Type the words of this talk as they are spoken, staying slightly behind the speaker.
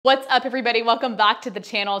What's up, everybody? Welcome back to the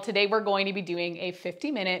channel. Today we're going to be doing a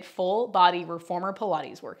 50-minute full body reformer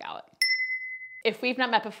Pilates workout. If we've not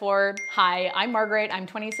met before, hi, I'm Margaret, I'm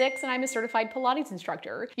 26 and I'm a certified Pilates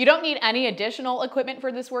instructor. You don't need any additional equipment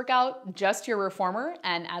for this workout, just your reformer.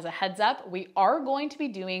 And as a heads up, we are going to be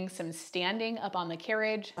doing some standing up on the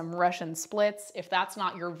carriage, some Russian splits. If that's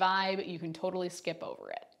not your vibe, you can totally skip over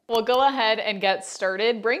it. We'll go ahead and get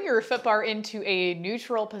started. Bring your foot bar into a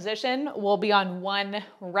neutral position. We'll be on one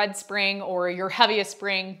red spring or your heaviest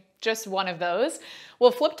spring, just one of those.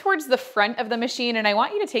 We'll flip towards the front of the machine and I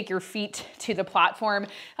want you to take your feet to the platform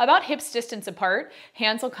about hips distance apart.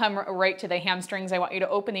 Hands will come right to the hamstrings. I want you to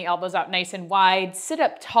open the elbows out nice and wide, sit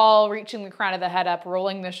up tall, reaching the crown of the head up,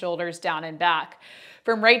 rolling the shoulders down and back.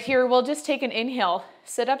 From right here, we'll just take an inhale.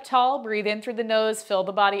 Sit up tall, breathe in through the nose, fill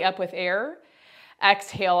the body up with air.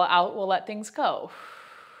 Exhale out, we'll let things go.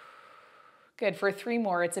 Good, for 3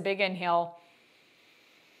 more, it's a big inhale.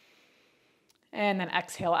 And then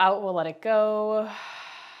exhale out, we'll let it go.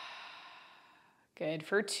 Good,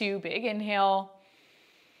 for 2, big inhale.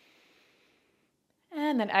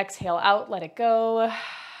 And then exhale out, let it go.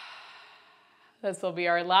 This will be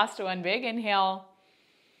our last one, big inhale.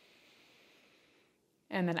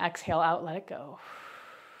 And then exhale out, let it go.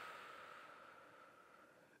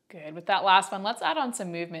 Good. With that last one, let's add on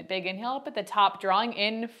some movement. Big inhale up at the top, drawing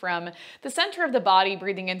in from the center of the body,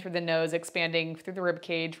 breathing in through the nose, expanding through the rib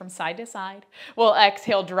cage from side to side. We'll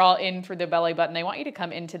exhale, draw in through the belly button. I want you to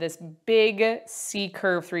come into this big C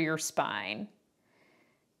curve through your spine.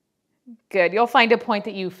 Good. You'll find a point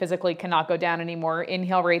that you physically cannot go down anymore.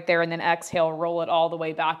 Inhale right there and then exhale, roll it all the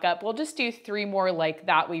way back up. We'll just do 3 more like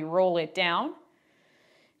that. We roll it down.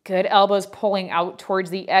 Good, elbows pulling out towards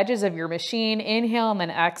the edges of your machine. Inhale and then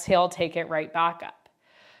exhale, take it right back up.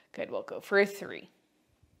 Good, we'll go for 3.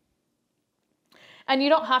 And you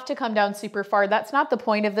don't have to come down super far. That's not the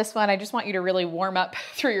point of this one. I just want you to really warm up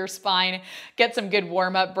through your spine, get some good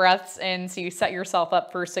warm up breaths in so you set yourself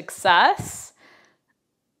up for success.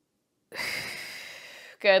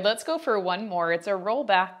 Good, let's go for 1 more. It's a roll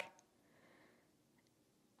back.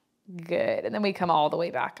 Good, and then we come all the way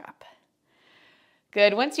back up.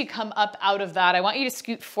 Good. Once you come up out of that, I want you to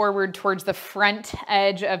scoot forward towards the front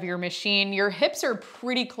edge of your machine. Your hips are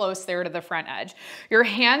pretty close there to the front edge. Your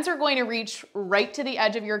hands are going to reach right to the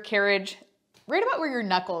edge of your carriage, right about where your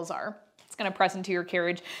knuckles are. It's going to press into your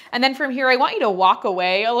carriage. And then from here, I want you to walk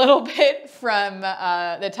away a little bit from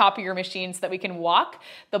the top of your machine so that we can walk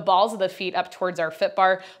the balls of the feet up towards our foot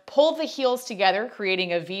bar. Pull the heels together,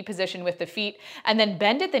 creating a V position with the feet, and then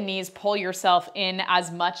bend at the knees, pull yourself in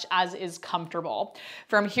as much as is comfortable.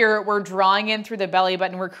 From here, we're drawing in through the belly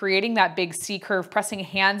button. We're creating that big C curve, pressing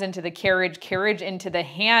hands into the carriage, carriage into the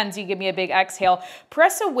hands. You give me a big exhale.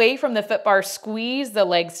 Press away from the foot bar, squeeze the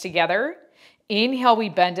legs together. Inhale, we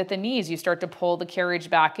bend at the knees. You start to pull the carriage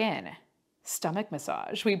back in. Stomach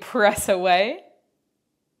massage. We press away.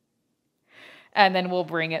 And then we'll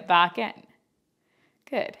bring it back in.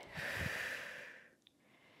 Good.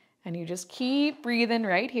 And you just keep breathing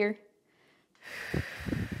right here.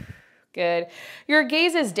 Good. Your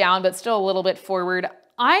gaze is down, but still a little bit forward.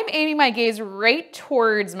 I'm aiming my gaze right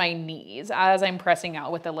towards my knees as I'm pressing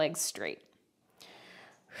out with the legs straight.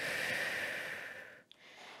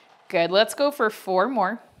 Good, let's go for 4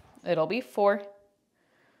 more. It'll be 4.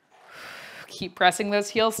 Keep pressing those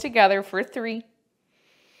heels together for 3.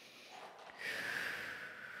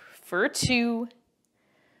 For 2.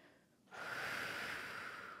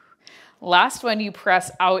 Last one, you press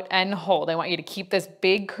out and hold. I want you to keep this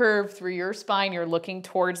big curve through your spine. You're looking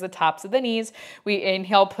towards the tops of the knees. We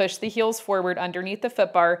inhale, push the heels forward underneath the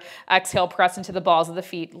foot bar. Exhale, press into the balls of the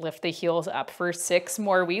feet. Lift the heels up for 6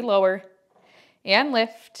 more. We lower. And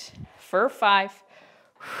lift for 5,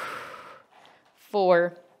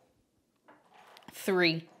 4,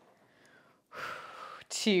 3,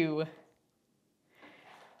 2,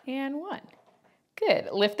 and 1. Good.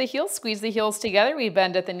 Lift the heels, squeeze the heels together. We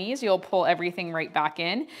bend at the knees. You'll pull everything right back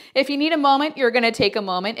in. If you need a moment, you're going to take a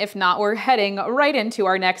moment. If not, we're heading right into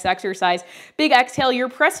our next exercise. Big exhale. You're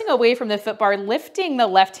pressing away from the foot bar, lifting the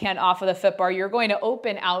left hand off of the foot bar. You're going to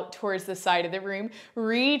open out towards the side of the room,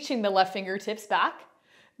 reaching the left fingertips back.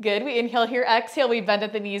 Good. We inhale here. Exhale. We bend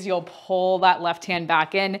at the knees. You'll pull that left hand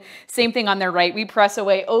back in. Same thing on the right. We press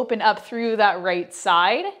away, open up through that right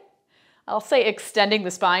side. I'll say extending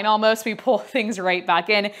the spine almost. We pull things right back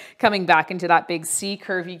in, coming back into that big C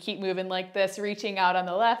curve. You keep moving like this, reaching out on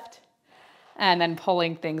the left and then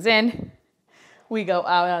pulling things in. We go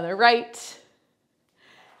out on the right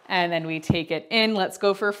and then we take it in. Let's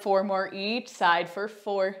go for 4 more each side for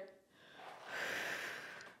 4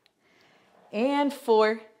 and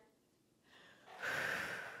 4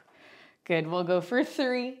 Good, we'll go for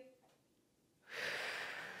 3.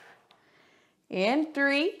 And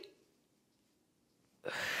 3.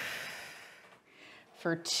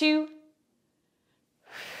 For 2.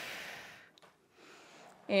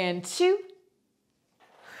 And 2.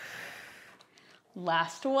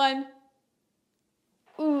 Last one.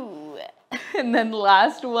 Ooh, and then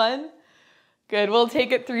last one. Good, we'll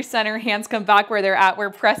take it through center, hands come back where they're at.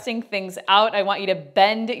 We're pressing things out. I want you to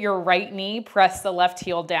bend your right knee, press the left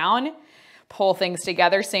heel down, pull things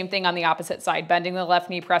together. Same thing on the opposite side, bending the left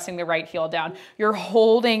knee, pressing the right heel down. You're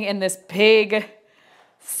holding in this big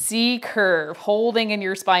C curve, holding in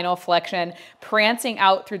your spinal flexion, prancing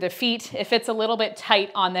out through the feet. If it's a little bit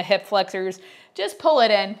tight on the hip flexors, just pull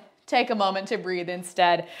it in. Take a moment to breathe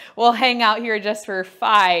instead. We'll hang out here just for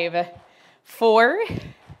 5, 4,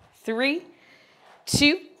 3,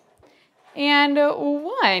 2, and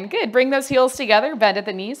 1. Good. Bring those heels together, bend at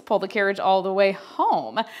the knees, pull the carriage all the way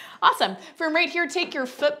home. Awesome. From right here, take your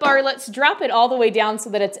foot bar. Let's drop it all the way down so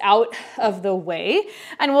that it's out of the way,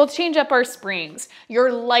 and we'll change up our springs.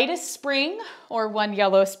 Your lightest spring or one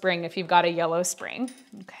yellow spring if you've got a yellow spring.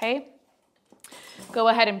 Okay. Go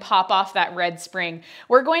ahead and pop off that red spring.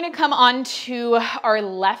 We're going to come onto our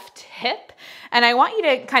left hip, and I want you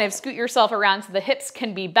to kind of scoot yourself around so the hips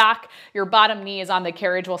can be back. Your bottom knee is on the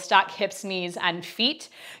carriage. We'll stack hips, knees, and feet.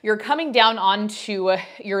 You're coming down onto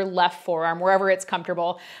your left forearm, wherever it's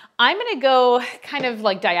comfortable. I'm gonna go kind of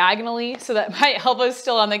like diagonally so that my elbow's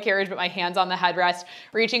still on the carriage, but my hand's on the headrest,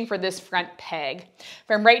 reaching for this front peg.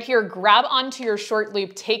 From right here, grab onto your short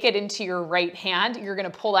loop, take it into your right hand. You're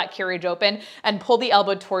gonna pull that carriage open and pull the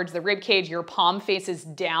elbow towards the rib cage. Your palm faces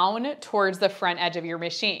down towards the front edge of your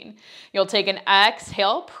machine. You'll take an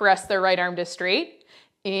exhale, press the right arm to straight.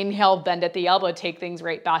 Inhale, bend at the elbow, take things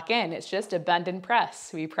right back in. It's just a bend and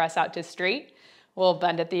press. We press out to straight. We'll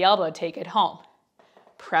bend at the elbow, take it home.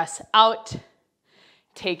 Press out,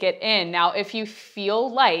 take it in. Now, if you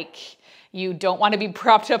feel like you don't want to be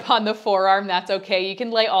propped up on the forearm, that's okay. You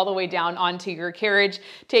can lay all the way down onto your carriage,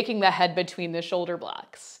 taking the head between the shoulder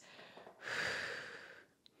blocks.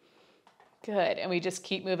 Good, and we just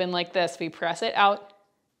keep moving like this. We press it out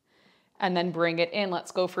and then bring it in.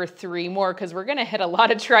 Let's go for 3 more because we're gonna hit a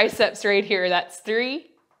lot of triceps right here. That's 3.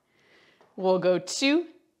 We'll go 2.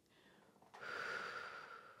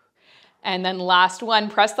 And then last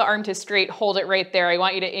one, press the arm to straight, hold it right there. I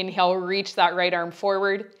want you to inhale, reach that right arm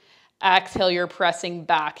forward. Exhale, you're pressing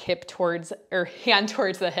back, hip towards, or hand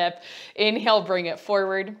towards the hip. Inhale, bring it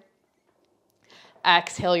forward.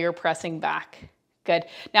 Exhale, you're pressing back. Good.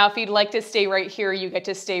 Now, if you'd like to stay right here, you get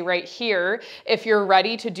to stay right here. If you're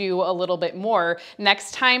ready to do a little bit more,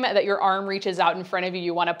 next time that your arm reaches out in front of you,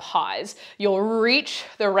 you want to pause. You'll reach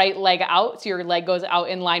the right leg out, so your leg goes out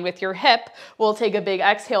in line with your hip. We'll take a big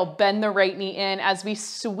exhale, bend the right knee in as we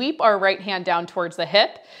sweep our right hand down towards the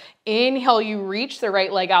hip. Inhale, you reach the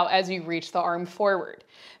right leg out as you reach the arm forward.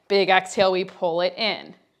 Big exhale, we pull it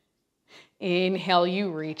in. Inhale,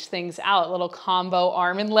 you reach things out. Little combo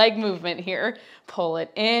arm and leg movement here. Pull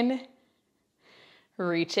it in,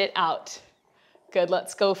 reach it out. Good,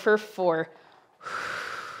 let's go for 4.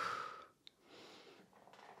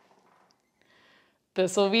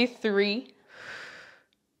 This will be 3.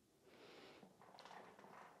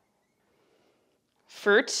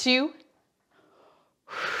 For 2.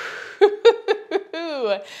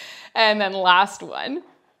 And then last one.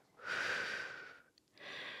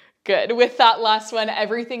 Good. With that last one,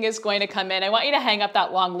 everything is going to come in. I want you to hang up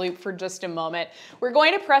that long loop for just a moment. We're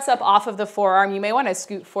going to press up off of the forearm. You may want to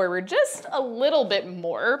scoot forward just a little bit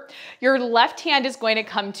more. Your left hand is going to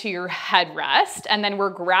come to your headrest, and then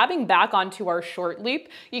we're grabbing back onto our short loop.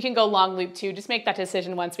 You can go long loop too. Just make that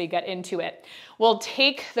decision once we get into it. We'll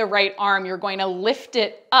take the right arm. You're going to lift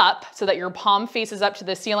it up so that your palm faces up to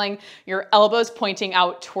the ceiling, your elbows pointing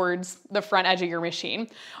out towards the front edge of your machine.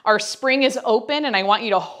 Our spring is open, and I want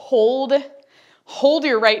you to hold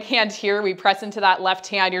your right hand here. We press into that left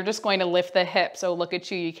hand. You're just going to lift the hip. So look at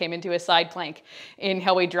you. You came into a side plank.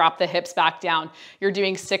 Inhale, we drop the hips back down. You're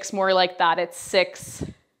doing 6 more like that. It's 6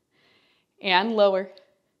 and lower.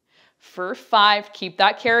 For 5, keep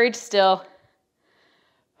that carriage still.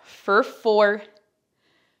 For 4.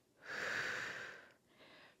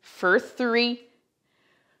 For 3.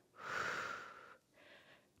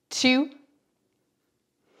 2.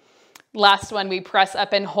 Last one, we press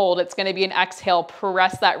up and hold. It's going to be an exhale.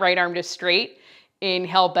 Press that right arm to straight.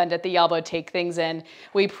 Inhale, bend at the elbow, take things in.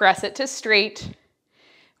 We press it to straight.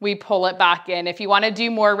 We pull it back in. If you want to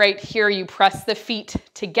do more right here, you press the feet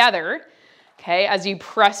together. Okay, as you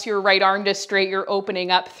press your right arm to straight, you're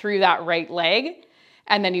opening up through that right leg.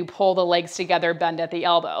 And then you pull the legs together, bend at the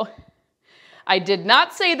elbow. I did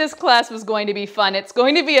not say this class was going to be fun. It's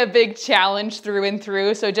going to be a big challenge through and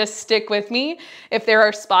through, so just stick with me. If there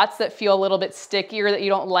are spots that feel a little bit sticky or that you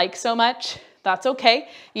don't like so much, that's okay.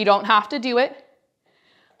 You don't have to do it.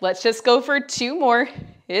 Let's just go for 2 more.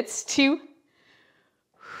 It's 2.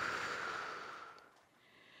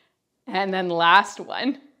 And then last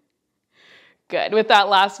one. Good. With that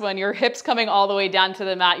last one, your hips coming all the way down to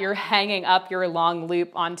the mat. You're hanging up your long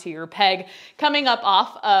loop onto your peg, coming up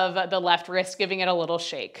off of the left wrist, giving it a little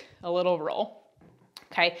shake, a little roll.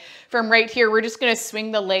 Okay. From right here, we're just going to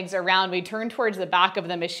swing the legs around. We turn towards the back of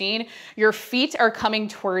the machine. Your feet are coming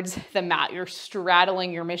towards the mat. You're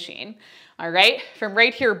straddling your machine. All right. From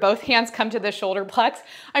right here, both hands come to the shoulder blocks.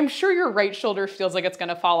 I'm sure your right shoulder feels like it's going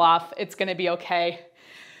to fall off. It's going to be okay.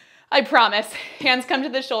 I promise. Hands come to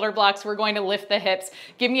the shoulder blocks. We're going to lift the hips.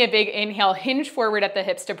 Give me a big inhale. Hinge forward at the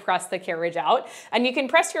hips to press the carriage out. And you can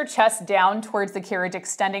press your chest down towards the carriage,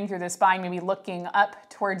 extending through the spine, maybe looking up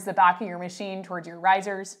towards the back of your machine, towards your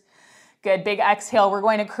risers. Good. Big exhale. We're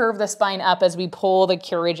going to curve the spine up as we pull the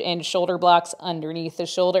carriage in, shoulder blocks underneath the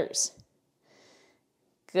shoulders.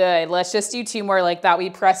 Good. Let's just do 2 more like that. We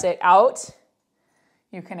press it out.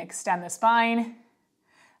 You can extend the spine.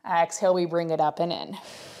 Exhale, we bring it up and in.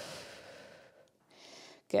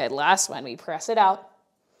 Good. Last one, we press it out.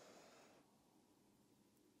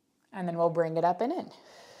 And then we'll bring it up and in.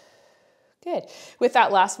 Good. With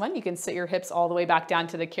that last one, you can sit your hips all the way back down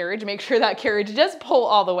to the carriage. Make sure that carriage does pull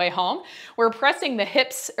all the way home. We're pressing the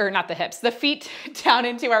hips, or not the hips, the feet down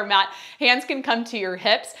into our mat. Hands can come to your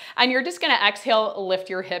hips, and you're just going to exhale, lift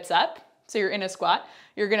your hips up. So you're in a squat.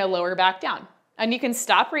 You're going to lower back down. And you can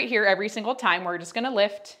stop right here every single time. We're just going to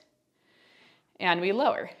lift, and we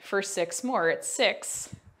lower. For 6 more, it's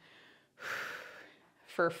 6.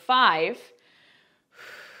 For 5,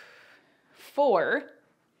 4.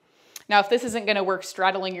 Now, if this isn't going to work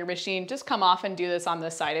straddling your machine, just come off and do this on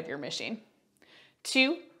the side of your machine.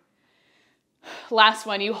 2. Last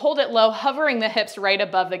one, you hold it low, hovering the hips right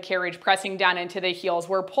above the carriage, pressing down into the heels.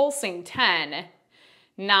 We're pulsing 10,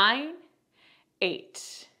 9,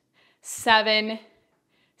 8, 7,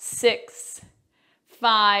 6,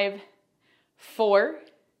 5, 4,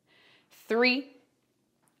 3,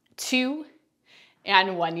 2,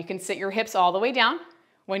 and 1. You can sit your hips all the way down.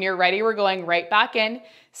 When you're ready, we're going right back in.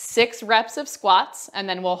 6 reps of squats, and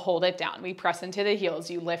then we'll hold it down. We press into the heels.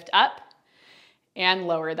 You lift up and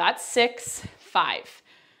lower. That's 6, 5,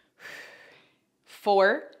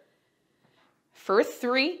 4, for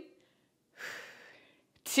 3,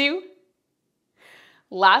 2,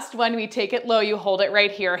 last one, we take it low. You hold it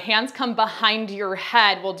right here. Hands come behind your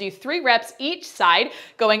head. We'll do 3 reps each side,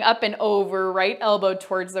 going up and over, right elbow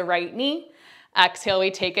towards the right knee. Exhale,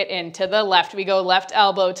 we take it into the left. We go left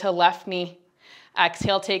elbow to left knee.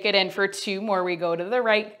 Exhale, take it in for 2 more. We go to the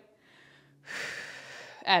right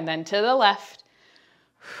and then to the left.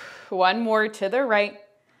 1 more to the right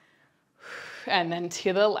and then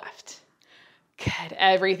to the left. Good.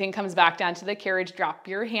 Everything comes back down to the carriage. Drop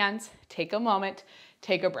your hands. Take a moment.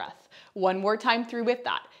 Take a breath. 1 more time through with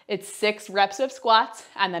that. It's 6 reps of squats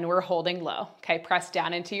and then we're holding low. Okay, press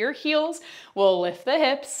down into your heels. We'll lift the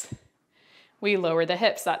hips. We lower the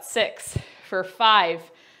hips. That's 6. For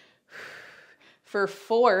 5. For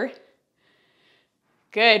 4.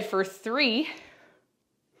 Good. For 3.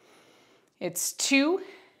 It's 2.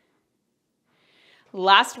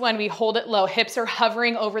 Last one, we hold it low. Hips are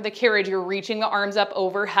hovering over the carriage. You're reaching the arms up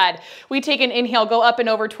overhead. We take an inhale, go up and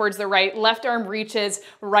over towards the right. Left arm reaches.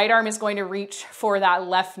 Right arm is going to reach for that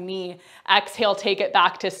left knee. Exhale, take it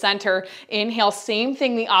back to center. Inhale, same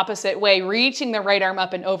thing the opposite way. Reaching the right arm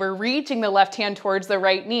up and over. Reaching the left hand towards the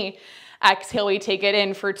right knee. Exhale, we take it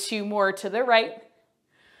in for 2 more to the right.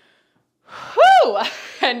 Whew!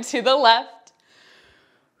 And to the left.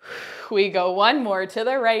 We go 1 more to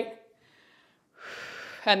the right.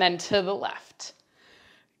 And then to the left.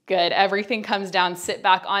 Good. Everything comes down. Sit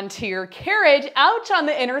back onto your carriage. Ouch on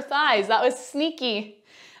the inner thighs. That was sneaky.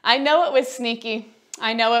 I know it was sneaky.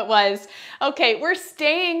 I know it was. Okay, we're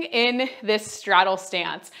staying in this straddle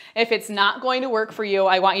stance. If it's not going to work for you,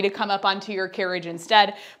 I want you to come up onto your carriage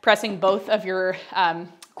instead, pressing both of your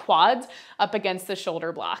quads up against the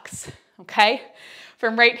shoulder blocks. Okay?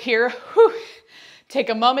 From right here, whew, take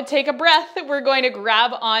a moment, take a breath. We're going to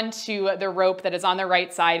grab onto the rope that is on the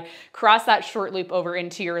right side, cross that short loop over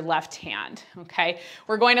into your left hand, okay?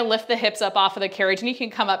 We're going to lift the hips up off of the carriage and you can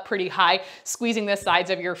come up pretty high, squeezing the sides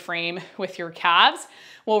of your frame with your calves.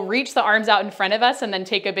 We'll reach the arms out in front of us and then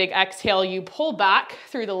take a big exhale. You pull back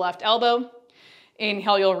through the left elbow.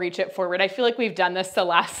 Inhale, you'll reach it forward. I feel like we've done this the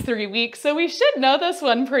last 3 weeks, so we should know this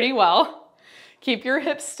one pretty well. Keep your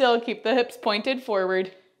hips still, keep the hips pointed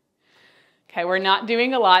forward. Okay, we're not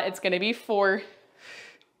doing a lot. It's gonna be 4,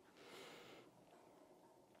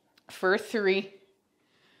 for 3,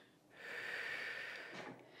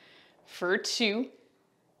 for 2,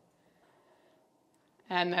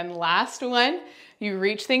 and then last one. You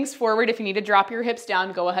reach things forward. If you need to drop your hips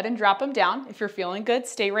down, go ahead and drop them down. If you're feeling good,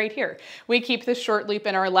 stay right here. We keep the short loop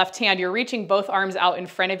in our left hand. You're reaching both arms out in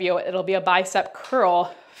front of you. It'll be a bicep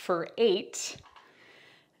curl for 8,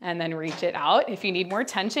 and then reach it out. If you need more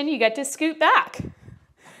tension, you get to scoot back.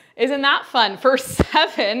 Isn't that fun? For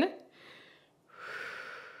 7,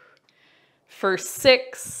 for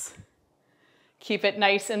 6, keep it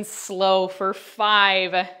nice and slow. For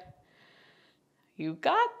 5, you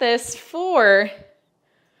got this. 4,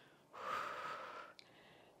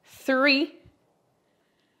 3,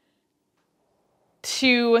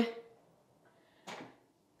 2,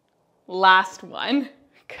 last one.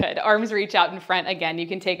 Good. Arms reach out in front. Again, you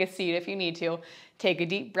can take a seat if you need to. Take a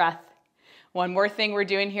deep breath. One more thing we're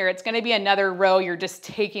doing here. It's going to be another row. You're just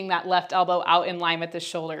taking that left elbow out in line with the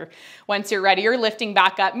shoulder. Once you're ready, you're lifting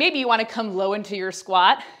back up. Maybe you want to come low into your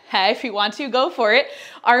squat. Hey, if you want to, go for it.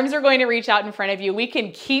 Arms are going to reach out in front of you. We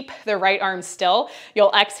can keep the right arm still.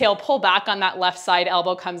 You'll exhale, pull back on that left side.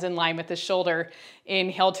 Elbow comes in line with the shoulder.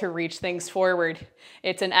 Inhale to reach things forward.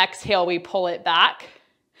 It's an exhale. We pull it back.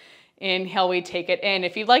 Inhale, we take it in.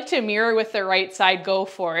 If you'd like to mirror with the right side, go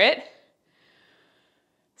for it.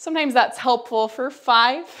 Sometimes that's helpful. For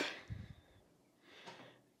 5.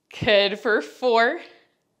 Good. For 4.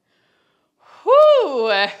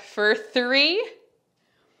 Whoo. For 3.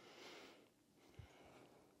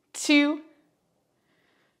 2.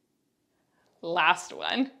 Last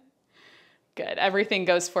one. Good. Everything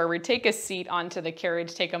goes forward. Take a seat onto the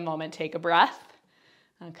carriage. Take a moment. Take a breath.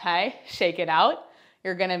 Okay. Shake it out.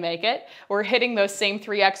 You're gonna make it. We're hitting those same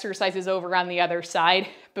 3 exercises over on the other side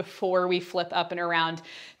before we flip up and around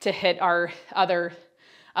to hit our other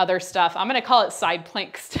stuff. I'm gonna call it side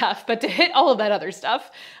plank stuff, but to hit all of that other stuff.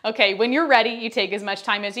 Okay, when you're ready, you take as much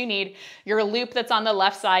time as you need. Your loop that's on the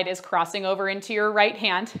left side is crossing over into your right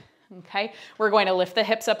hand. Okay, we're going to lift the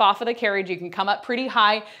hips up off of the carriage. You can come up pretty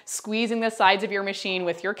high, squeezing the sides of your machine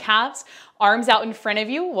with your calves. Arms out in front of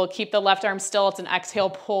you. We'll keep the left arm still. It's an exhale,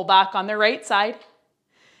 pull back on the right side.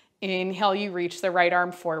 Inhale, you reach the right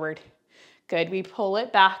arm forward. Good, we pull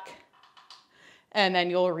it back. And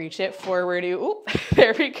then you'll reach it forward. Ooh,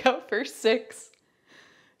 there we go, for 6.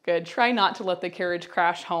 Good, try not to let the carriage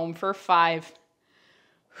crash home. For 5.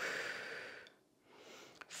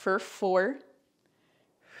 For 4.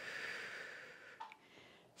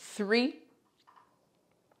 3.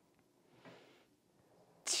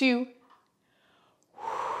 2.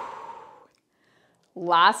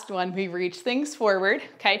 Last one, we reach things forward.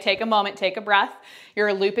 Okay, take a moment, take a breath.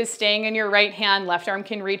 Your loop is staying in your right hand. Left arm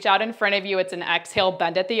can reach out in front of you. It's an exhale,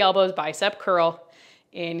 bend at the elbows, bicep curl.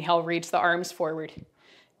 Inhale, reach the arms forward.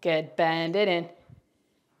 Good, bend it in.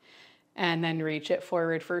 And then reach it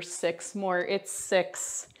forward for 6 more. It's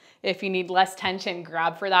 6. If you need less tension,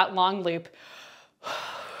 grab for that long loop.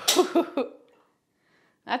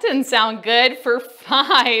 That didn't sound good. For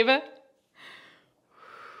 5.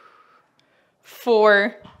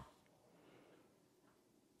 4.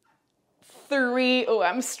 3. Oh,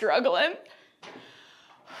 I'm struggling.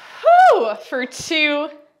 Whew. For 2.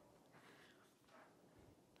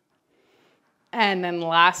 And then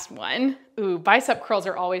last one. Ooh, bicep curls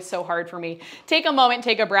are always so hard for me. Take a moment,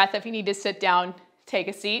 take a breath. If you need to sit down, take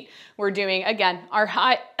a seat. We're doing, again, our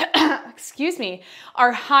high, excuse me,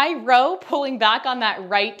 our high row, pulling back on that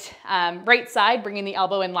right side, bringing the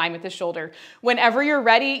elbow in line with the shoulder. Whenever you're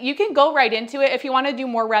ready, you can go right into it. If you want to do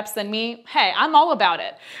more reps than me, hey, I'm all about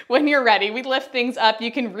it. When you're ready, we lift things up.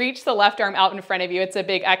 You can reach the left arm out in front of you. It's a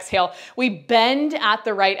big exhale. We bend at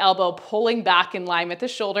the right elbow, pulling back in line with the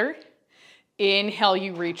shoulder. Inhale,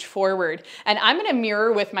 you reach forward. And I'm going to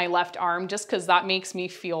mirror with my left arm just because that makes me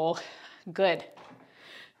feel good.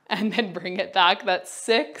 And then bring it back. That's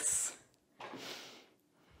 6.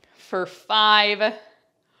 For 5.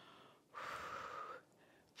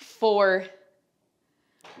 4.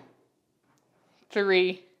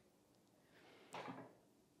 3.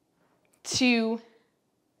 2.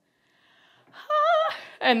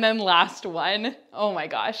 And then last one. Oh my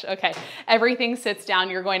gosh. Okay. Everything sits down.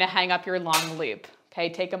 You're going to hang up your long loop. Okay,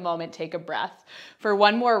 take a moment, take a breath. For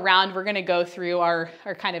one more round, we're gonna go through our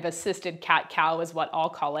kind of assisted cat-cow is what I'll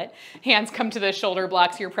call it. Hands come to the shoulder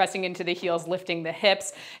blocks, you're pressing into the heels, lifting the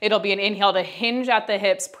hips. It'll be an inhale to hinge at the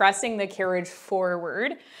hips, pressing the carriage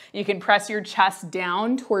forward. You can press your chest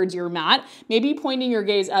down towards your mat, maybe pointing your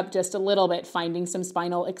gaze up just a little bit, finding some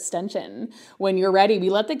spinal extension. When you're ready, we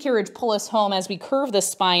let the carriage pull us home as we curve the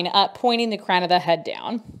spine up, pointing the crown of the head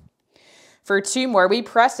down. For 2 more, we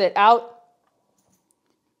press it out.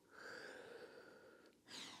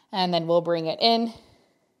 And then we'll bring it in.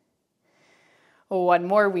 1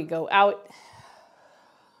 more, we go out.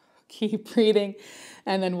 Keep breathing,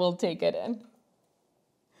 and then we'll take it in.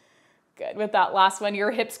 Good. With that last one,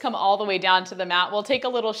 your hips come all the way down to the mat. We'll take a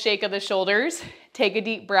little shake of the shoulders, take a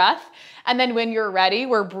deep breath, and then when you're ready,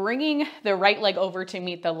 we're bringing the right leg over to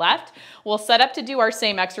meet the left. We'll set up to do our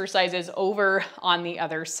same exercises over on the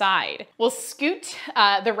other side. We'll scoot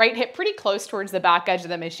the right hip pretty close towards the back edge of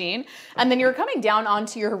the machine, and then you're coming down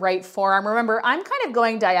onto your right forearm. Remember, I'm kind of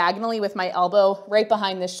going diagonally with my elbow right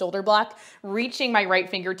behind this shoulder block, reaching my right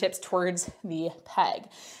fingertips towards the peg.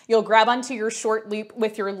 You'll grab onto your short loop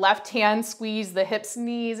with your left hand, squeeze the hips,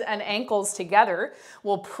 knees, and ankles together.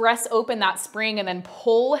 We'll press open that spring and then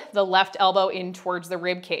pull the left elbow in towards the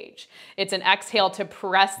rib cage. It's an exhale to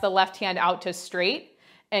press the left hand out to straight,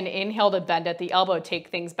 and inhale to bend at the elbow, take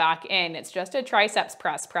things back in. It's just a triceps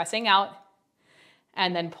press, pressing out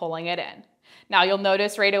and then pulling it in. Now you'll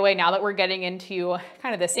notice right away, now that we're getting into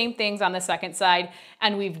kind of the same things on the second side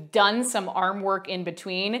and we've done some arm work in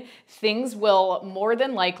between, things will more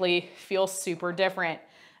than likely feel super different.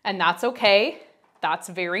 And that's okay. That's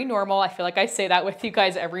very normal. I feel like I say that with you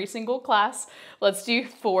guys every single class. Let's do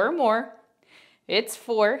 4 more. It's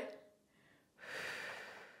 4.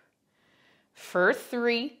 For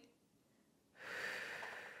 3.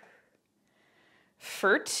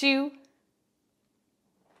 For 2.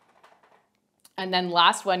 And then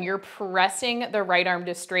last one, you're pressing the right arm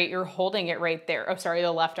to straight. You're holding it right there. Oh, sorry,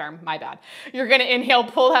 the left arm, my bad. You're gonna inhale,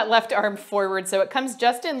 pull that left arm forward so it comes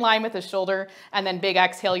just in line with the shoulder, and then big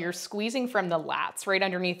exhale, you're squeezing from the lats right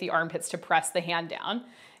underneath the armpits to press the hand down.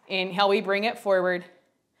 Inhale, we bring it forward.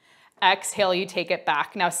 Exhale, you take it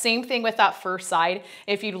back. Now, same thing with that first side.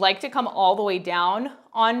 If you'd like to come all the way down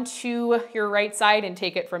onto your right side and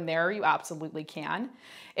take it from there, you absolutely can.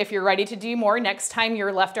 If you're ready to do more, next time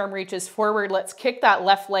your left arm reaches forward, let's kick that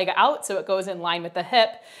left leg out so it goes in line with the hip.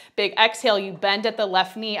 Big exhale, you bend at the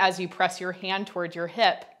left knee as you press your hand towards your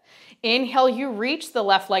hip. Inhale, you reach the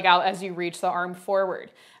left leg out as you reach the arm forward.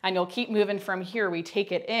 And you'll keep moving from here. We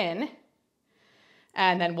take it in,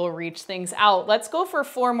 and then we'll reach things out. Let's go for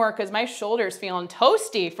 4 more because my shoulder's feeling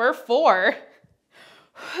toasty for 4.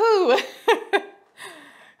 Whew.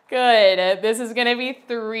 Good. This is gonna be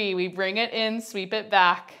 3. We bring it in, sweep it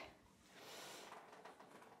back.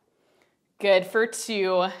 Good for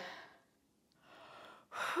 2.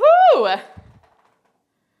 Whew.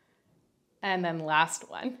 And then last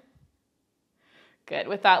one. Good.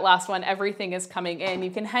 With that last one, everything is coming in.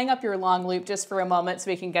 You can hang up your long loop just for a moment so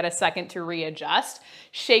we can get a second to readjust.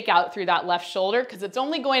 Shake out through that left shoulder because it's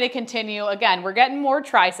only going to continue. Again, we're getting more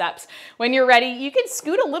triceps. When you're ready, you can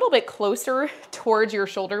scoot a little bit closer towards your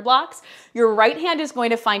shoulder blocks. Your right hand is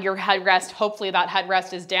going to find your headrest. Hopefully that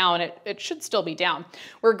headrest is down. It should still be down.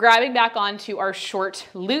 We're grabbing back onto our short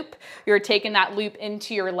loop. You're taking that loop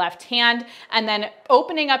into your left hand and then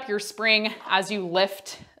opening up your spring as you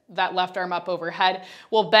lift that left arm up overhead.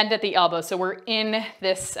 We'll bend at the elbow. So we're in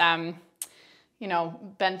this, you know,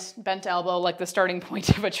 bent elbow, like the starting point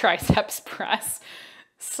of a triceps press.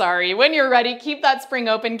 Sorry. When you're ready, keep that spring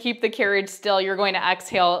open, keep the carriage still. You're going to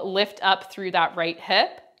exhale, lift up through that right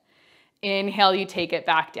hip. Inhale, you take it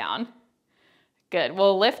back down. Good.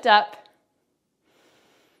 We'll lift up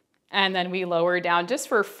and then we lower down just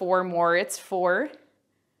for 4 more. It's 4.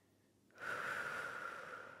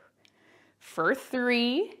 For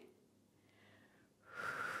 3.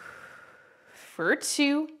 For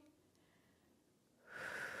 2.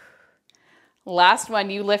 Last one,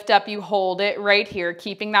 you lift up, you hold it right here,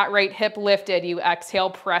 keeping that right hip lifted. You exhale,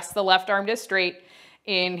 press the left arm to straight.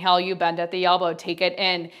 Inhale, you bend at the elbow, take it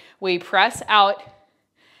in. We press out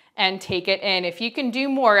and take it in. If you can do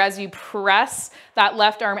more, as you press that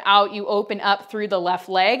left arm out, you open up through the left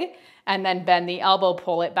leg and then bend the elbow,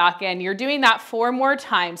 pull it back in. You're doing that 4 more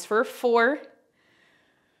times for 4.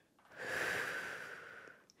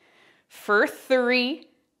 For 3.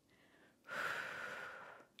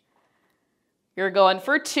 You're going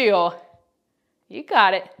for 2. You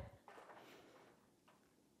got it.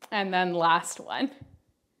 And then last one.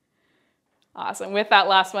 Awesome. With that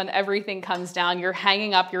last one, everything comes down. You're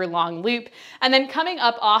hanging up your long loop and then coming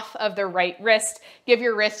up off of the right wrist. Give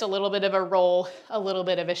your wrist a little bit of a roll, a little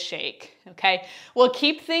bit of a shake. Okay. We'll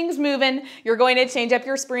keep things moving. You're going to change up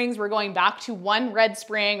your springs. We're going back to 1 red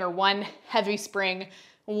spring or 1 heavy spring,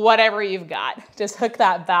 whatever you've got. Just hook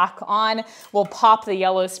that back on. We'll pop the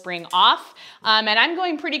yellow spring off. And I'm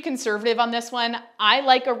going pretty conservative on this one. I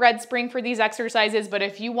like a red spring for these exercises, but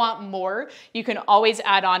if you want more, you can always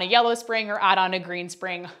add on a yellow spring or add on a green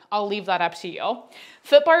spring. I'll leave that up to you.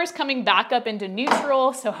 Foot bar is coming back up into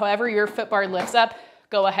neutral, so however your foot bar lifts up,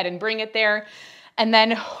 go ahead and bring it there. And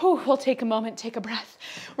then we'll take a moment, take a breath.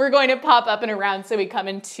 We're going to pop up and around so we come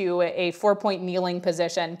into a 4-point kneeling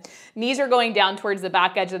position. Knees are going down towards the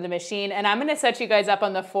back edge of the machine, and I'm gonna set you guys up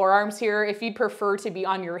on the forearms here. If you'd prefer to be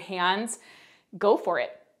on your hands, go for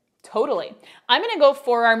it. Totally. I'm gonna go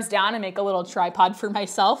forearms down and make a little tripod for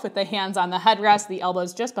myself with the hands on the headrest, the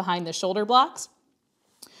elbows just behind the shoulder blocks.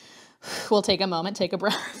 We'll take a moment, take a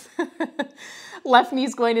breath. Left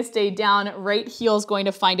knee's going to stay down, right heel's going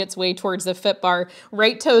to find its way towards the foot bar,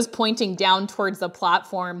 right toe's pointing down towards the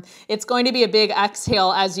platform. It's going to be a big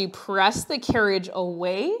exhale as you press the carriage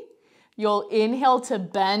away. You'll inhale to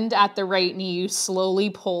bend at the right knee. You slowly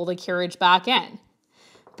pull the carriage back in.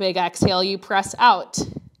 Big exhale, you press out.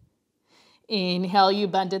 Inhale, you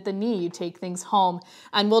bend at the knee, you take things home.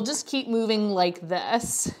 And we'll just keep moving like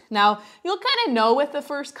this. Now, you'll kind of know with the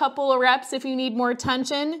first couple of reps if you need more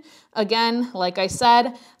tension. Again, like I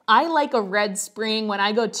said, I like a red spring. When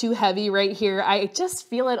I go too heavy right here, I just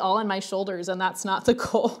feel it all in my shoulders, and that's not the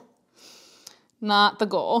goal. Not the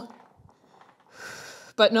goal.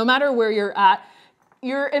 But no matter where you're at,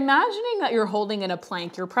 you're imagining that you're holding in a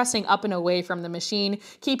plank. You're pressing up and away from the machine,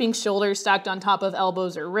 keeping shoulders stacked on top of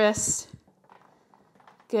elbows or wrists.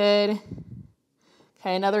 Good.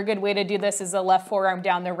 Okay, another good way to do this is the left forearm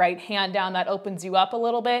down, the right hand down. That opens you up a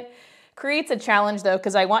little bit. Creates a challenge though,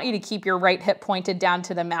 because I want you to keep your right hip pointed down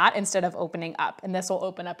to the mat instead of opening up, and this will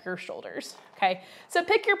open up your shoulders, okay? So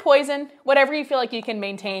pick your poison, whatever you feel like you can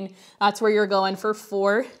maintain. That's where you're going for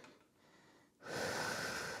 4,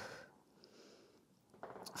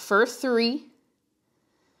 for 3,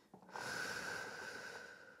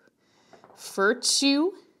 for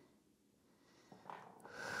 2,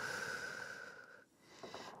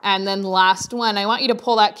 and then last one. I want you to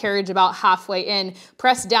pull that carriage about halfway in.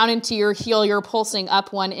 Press down into your heel. You're pulsing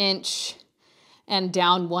up 1 inch and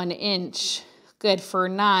down 1 inch. Good for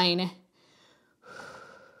 9,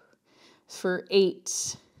 for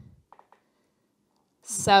 8,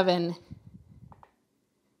 7,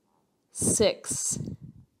 6,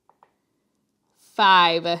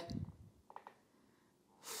 5,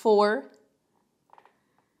 4,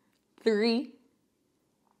 3,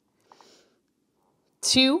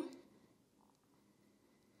 2.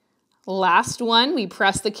 Last one, we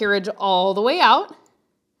press the carriage all the way out,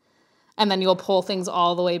 and then you'll pull things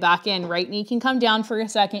all the way back in. Right knee can come down for a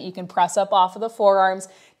second. You can press up off of the forearms.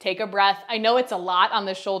 Take a breath. I know it's a lot on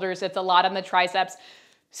the shoulders. It's a lot on the triceps.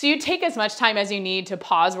 So you take as much time as you need to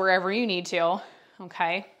pause wherever you need to,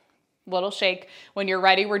 okay? Little shake. When you're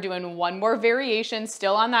ready, we're doing one more variation,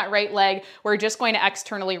 still on that right leg. We're just going to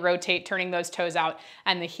externally rotate, turning those toes out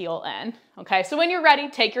and the heel in. Okay, so when you're ready,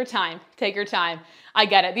 take your time. Take your time. I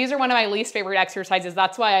get it. These are one of my least favorite exercises.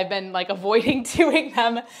 That's why I've been like avoiding doing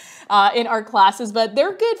them in our classes, but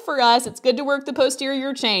they're good for us. It's good to work the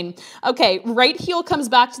posterior chain. Okay, right heel comes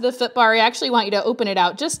back to the foot bar. I actually want you to open it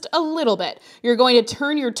out just a little bit. You're going to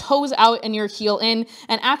turn your toes out and your heel in,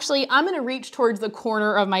 and actually I'm going to reach towards the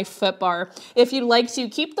corner of my foot bar. If you'd like to,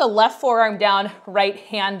 keep the left forearm down, right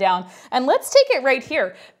hand down, and let's take it right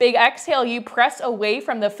here. Big exhale, you press away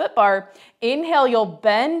from the foot bar. Inhale, you'll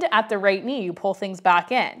bend at the right knee. You pull things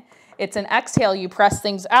back in. It's an exhale, you press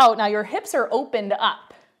things out. Now your hips are opened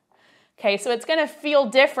up. Okay, so it's gonna feel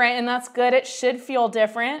different, and that's good. It should feel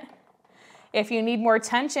different. If you need more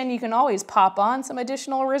tension, you can always pop on some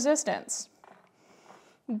additional resistance.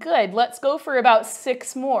 Good, let's go for about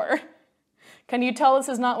 6 more. Can you tell this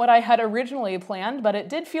is not what I had originally planned, but it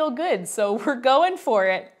did feel good, so we're going for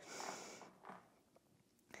it.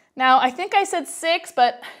 Now, I think I said 6,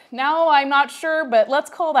 but now I'm not sure, but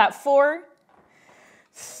let's call that 4,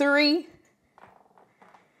 3,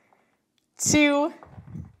 2,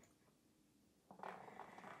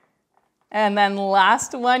 and then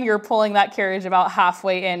last one, you're pulling that carriage about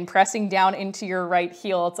halfway in, pressing down into your right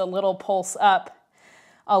heel. It's a little pulse up,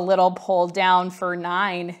 a little pull down for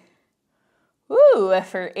 9. Ooh,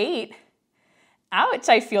 for 8. Ouch,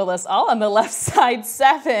 I feel this all on the left side.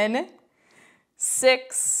 7,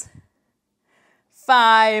 6,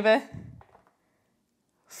 5,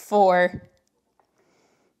 4,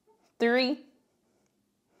 3,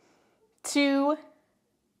 2,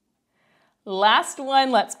 last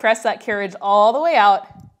one. Let's press that carriage all the way out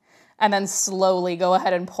and then slowly go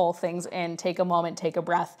ahead and pull things in. Take a moment, take a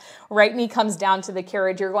breath. Right knee comes down to the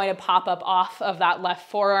carriage. You're going to pop up off of that left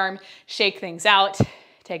forearm, shake things out.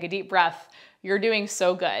 Take a deep breath. You're doing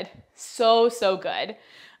so good. So, so good.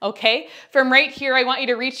 Okay, from right here, I want you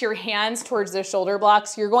to reach your hands towards the shoulder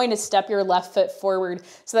blocks. You're going to step your left foot forward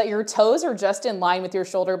so that your toes are just in line with your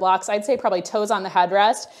shoulder blocks. I'd say probably toes on the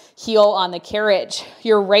headrest, heel on the carriage.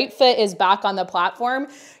 Your right foot is back on the platform.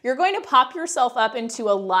 You're going to pop yourself up into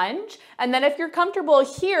a lunge. And then if you're comfortable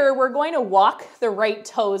here, we're going to walk the right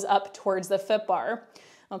toes up towards the foot bar.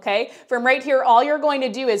 Okay, from right here, all you're going to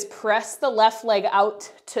do is press the left leg out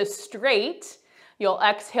to straight. You'll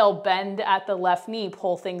exhale, bend at the left knee,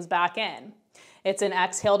 pull things back in. It's an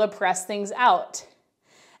exhale to press things out.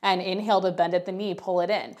 And inhale to bend at the knee, pull it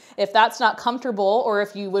in. If that's not comfortable, or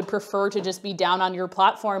if you would prefer to just be down on your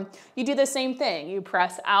platform, you do the same thing. You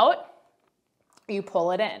press out, you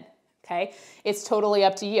pull it in. Okay, it's totally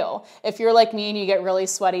up to you. If you're like me and you get really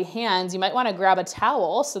sweaty hands, you might want to grab a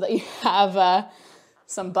towel so that you have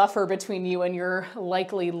some buffer between you and your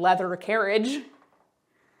likely leather carriage.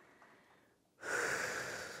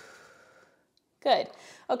 Good.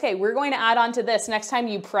 Okay, we're going to add on to this. Next time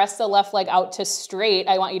you press the left leg out to straight,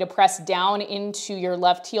 I want you to press down into your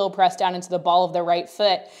left heel, press down into the ball of the right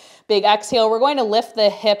foot. Big exhale. We're going to lift the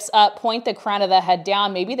hips up, point the crown of the head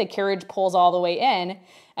down. Maybe the carriage pulls all the way in,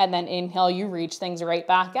 and then inhale, you reach things right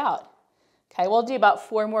back out. Okay, we'll do about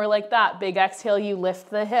 4 more like that. Big exhale, you lift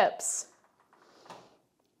the hips.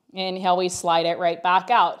 Inhale, we slide it right back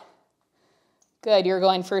out. Good, you're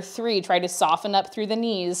going for 3. Try to soften up through the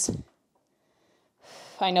knees.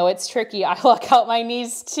 I know it's tricky. I lock out my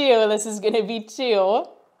knees too. This is going to be 2.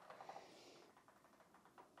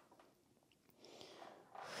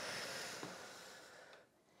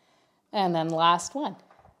 And then last one.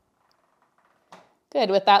 Good,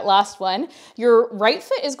 with that last one, your right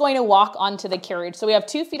foot is going to walk onto the carriage. So we have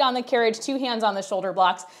 2 feet on the carriage, 2 hands on the shoulder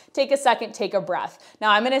blocks. Take a second, take a breath.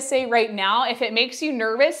 Now I'm gonna say right now, if it makes you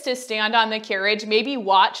nervous to stand on the carriage, maybe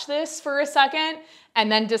watch this for a second and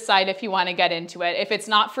then decide if you wanna get into it. If it's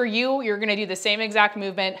not for you, you're gonna do the same exact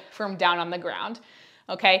movement from down on the ground.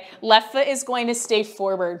 Okay, left foot is going to stay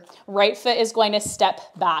forward. Right foot is going to step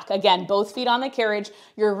back. Again, both feet on the carriage.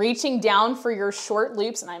 You're reaching down for your short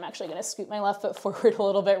loops, and I'm actually going to scoot my left foot forward a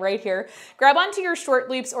little bit right here. Grab onto your short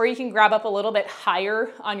loops, or you can grab up a little bit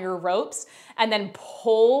higher on your ropes and then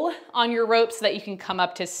pull on your ropes so that you can come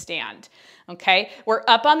up to stand. Okay, we're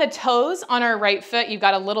up on the toes on our right foot. You've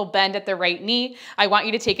got a little bend at the right knee. I want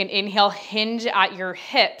you to take an inhale, hinge at your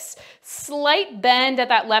hips. Slight bend at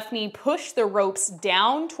that left knee. Push the ropes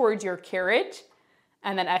down towards your carriage.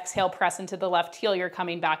 And then exhale, press into the left heel. You're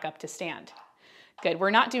coming back up to stand. Good, we're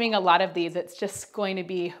not doing a lot of these. It's just going to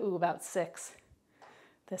be, about 6.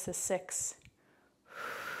 This is 6.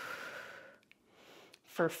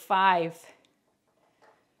 For 5.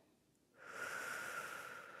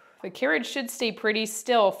 The carriage should stay pretty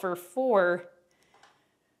still for 4.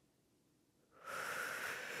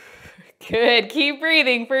 Good, keep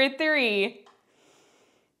breathing for 3.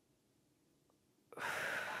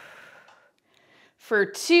 For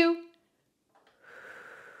 2.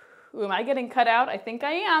 Ooh, am I getting cut out? I think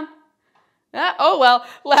I am. Oh well,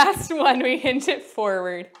 last one, we hinge it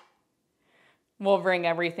forward. We'll bring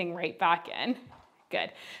everything right back in.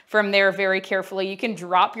 Good. From there, very carefully, you can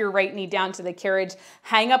drop your right knee down to the carriage,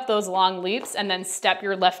 hang up those long loops, and then step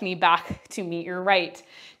your left knee back to meet your right.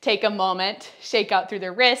 Take a moment, shake out through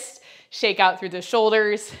the wrist, shake out through the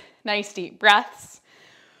shoulders. Nice deep breaths.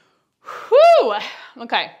 Whew.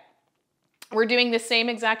 Okay. We're doing the same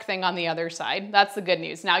exact thing on the other side. That's the good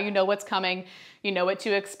news. Now you know what's coming. You know what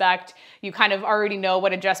to expect. You kind of already know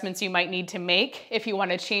what adjustments you might need to make if you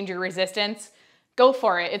want to change your resistance. Go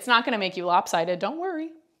for it. It's not going to make you lopsided. Don't worry.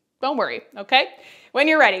 Don't worry, okay? When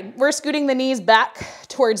you're ready, we're scooting the knees back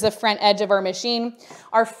towards the front edge of our machine.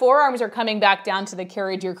 Our forearms are coming back down to the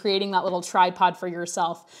carriage. You're creating that little tripod for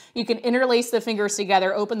yourself. You can interlace the fingers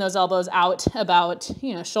together, open those elbows out about,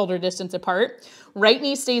 shoulder distance apart. Right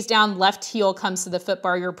knee stays down, left heel comes to the foot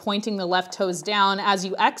bar. You're pointing the left toes down. As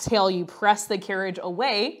you exhale, you press the carriage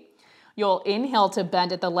away. You'll inhale to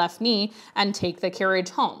bend at the left knee and take the carriage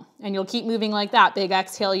home. And you'll keep moving like that. Big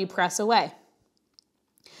exhale, you press away.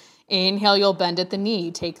 Inhale, you'll bend at the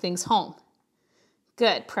knee, take things home.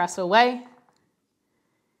 Good, press away.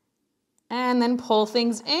 And then pull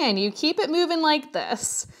things in. You keep it moving like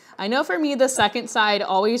this. I know for me, the second side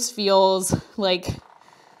always feels like,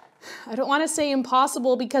 I don't want to say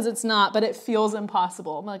impossible because it's not, but it feels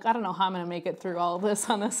impossible. I'm like, I don't know how I'm going to make it through all of this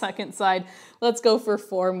on the second side. Let's go for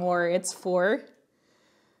 4 more. It's 4.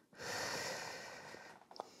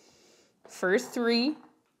 For 3.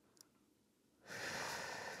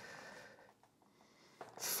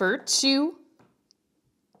 For 2.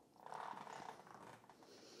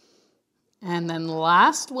 And then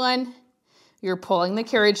last one, you're pulling the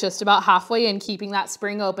carriage just about halfway in, keeping that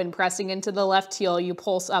spring open, pressing into the left heel. You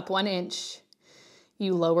pulse up 1 inch.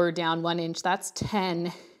 You lower down 1 inch. That's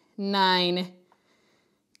 10, 9,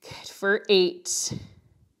 good for 8.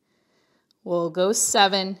 We'll go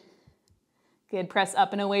 7. Good, press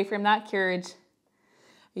up and away from that carriage.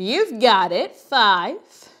 You've got it. 5,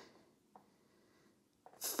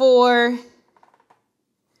 4,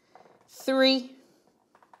 3,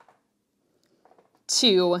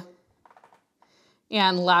 2,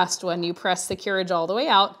 and last one, you press the carriage all the way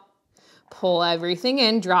out, pull everything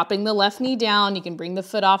in, dropping the left knee down. You can bring the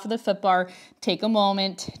foot off of the foot bar, take a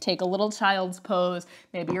moment, take a little child's pose.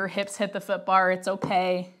 Maybe your hips hit the foot bar, it's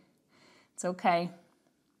okay. It's okay.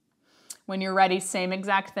 When you're ready, same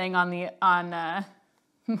exact thing on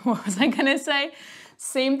what was I gonna say?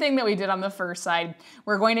 Same thing that we did on the first side.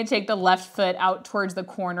 We're going to take the left foot out towards the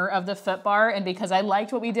corner of the foot bar, and because I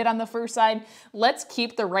liked what we did on the first side, let's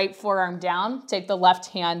keep the right forearm down. Take the left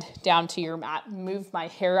hand down to your mat. Move my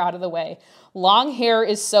hair out of the way. Long hair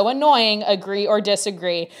is so annoying, agree or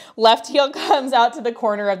disagree. Left heel comes out to the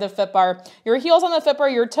corner of the foot bar. Your heel's on the foot bar,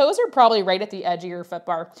 your toes are probably right at the edge of your foot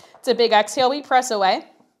bar. It's a big exhale, we press away.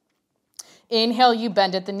 Inhale, you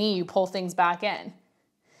bend at the knee, you pull things back in.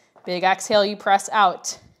 Big exhale, you press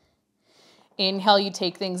out. Inhale, you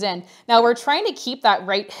take things in. Now we're trying to keep that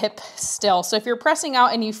right hip still. So if you're pressing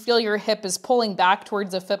out and you feel your hip is pulling back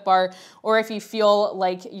towards the foot bar, or if you feel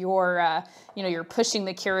like you're pushing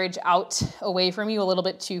the carriage out away from you a little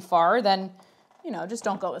bit too far, then, just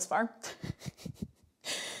don't go as far.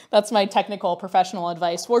 That's my technical professional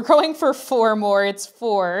advice. We're going for 4 more. It's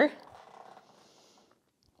 4,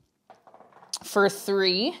 for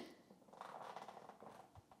 3,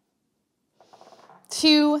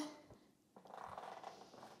 2,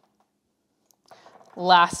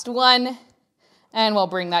 last one, and we'll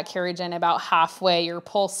bring that carriage in about halfway. You're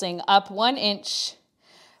pulsing up 1 inch,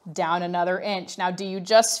 down another inch. Now, do you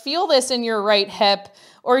just feel this in your right hip,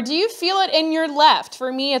 or do you feel it in your left?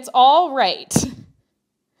 For me, it's all right,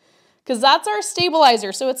 because that's our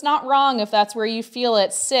stabilizer, so it's not wrong if that's where you feel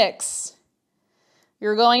it. 6,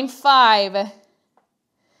 you're going 5,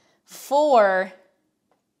 4,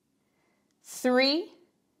 3,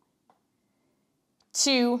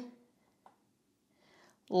 2,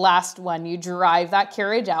 last one. You drive that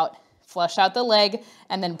carriage out, flush out the leg,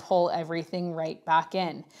 and then pull everything right back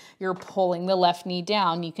in. You're pulling the left knee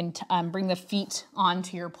down. You can bring the feet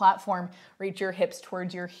onto your platform, reach your hips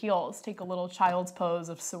towards your heels. Take a little child's pose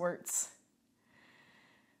of sorts.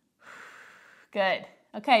 Good.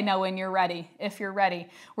 Okay, now when you're ready, if you're ready,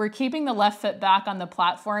 we're keeping the left foot back on the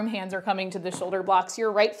platform. Hands are coming to the shoulder blocks.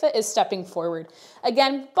 Your right foot is stepping forward.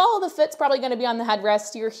 Again, ball of the foot's probably going to be on the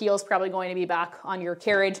headrest. Your heel's probably going to be back on your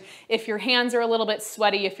carriage. If your hands are a little bit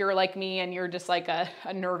sweaty, if you're like me and you're just like a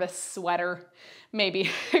nervous sweater, maybe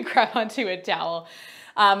grab onto a towel.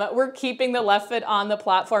 We're keeping the left foot on the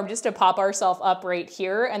platform just to pop ourselves up right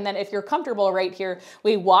here. And then if you're comfortable right here,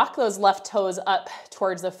 we walk those left toes up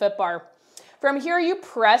towards the foot bar. From here, you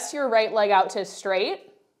press your right leg out to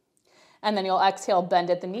straight, and then you'll exhale,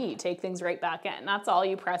 bend at the knee. Take things right back in. That's all.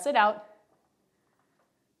 You press it out.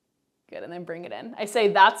 Good, and then bring it in. I say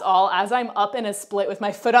that's all as I'm up in a split with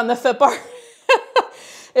my foot on the foot bar.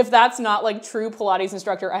 If that's not like true Pilates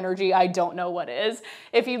instructor energy, I don't know what is.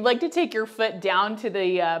 If you'd like to take your foot down to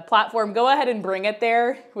the platform, go ahead and bring it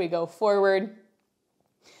there. We go forward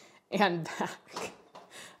and back.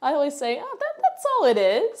 I always say, oh, that's all it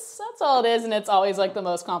is. That's all it is, and it's always like the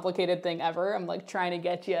most complicated thing ever. I'm like trying to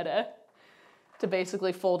get you to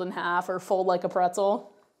basically fold in half or fold like a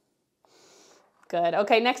pretzel. Good.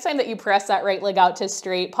 Okay, next time that you press that right leg out to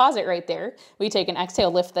straight, pause it right there. We take an exhale,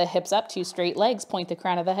 lift the hips up, 2 straight legs, point the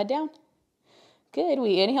crown of the head down. Good.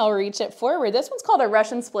 We inhale, reach it forward. This one's called a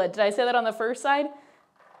Russian split. Did I say that on the first side?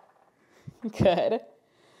 Good.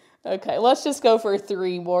 Okay, let's just go for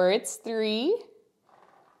 3 more. It's 3.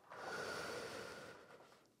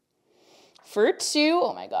 For 2,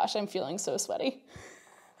 oh my gosh, I'm feeling so sweaty.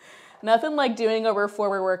 Nothing like doing a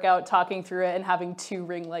reformer workout, talking through it, and having 2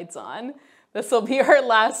 ring lights on. This will be our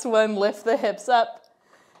last one. Lift the hips up.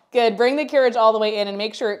 Good. Bring the carriage all the way in and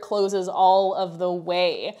make sure it closes all of the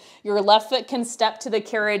way. Your left foot can step to the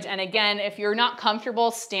carriage. And again, if you're not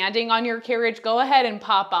comfortable standing on your carriage, go ahead and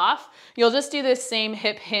pop off. You'll just do this same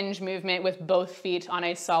hip hinge movement with both feet on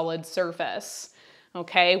a solid surface.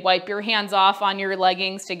 Okay, wipe your hands off on your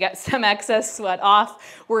leggings to get some excess sweat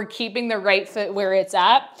off. We're keeping the right foot where it's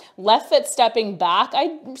at. Left foot stepping back.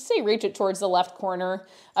 I say reach it towards the left corner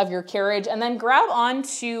of your carriage and then grab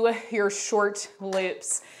onto your short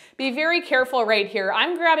loops. Be very careful right here.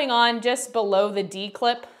 I'm grabbing on just below the D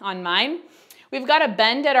clip on mine. We've got a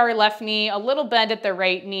bend at our left knee, a little bend at the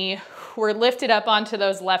right knee. We're lifted up onto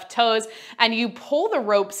those left toes and you pull the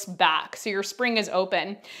ropes back so your spring is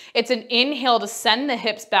open. It's an inhale to send the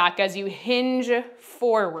hips back as you hinge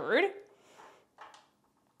forward.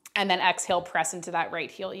 And then exhale, press into that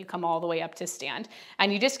right heel. You come all the way up to stand.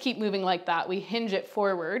 And you just keep moving like that. We hinge it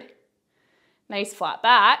forward. Nice flat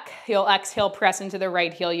back. You'll exhale, press into the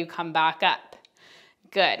right heel. You come back up.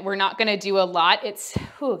 Good. We're not going to do a lot. It's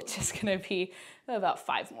just going to be about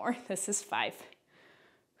 5 more. This is 5.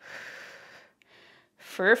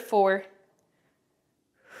 For 4.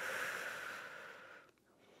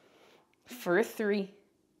 For 3.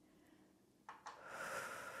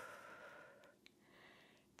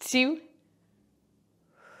 2.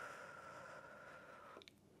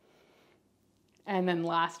 And then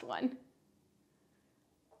last one.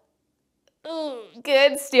 Ooh,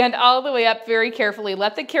 good. Stand all the way up very carefully.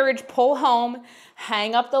 Let the carriage pull home.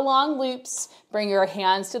 Hang up the long loops. Bring your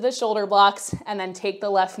hands to the shoulder blocks and then take the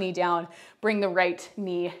left knee down. Bring the right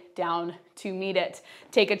knee down to meet it.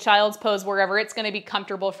 Take a child's pose wherever it's going to be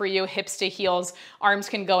comfortable for you. Hips to heels. Arms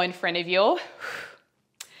can go in front of you.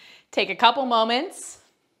 Take a couple moments.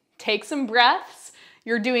 Take some breaths.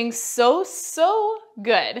 You're doing so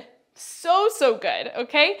good. So good,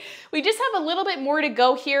 okay? We just have a little bit more to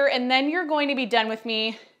go here and then you're going to be done with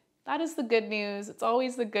me. That is the good news. It's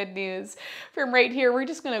always the good news. From right here, we're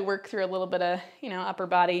just gonna work through a little bit of, upper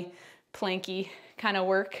body planky kind of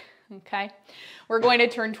work, okay? We're going to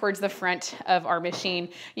turn towards the front of our machine.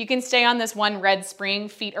 You can stay on this one red spring.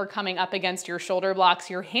 Feet are coming up against your shoulder blocks.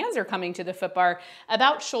 Your hands are coming to the foot bar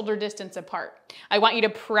about shoulder distance apart. I want you to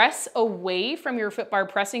press away from your foot bar,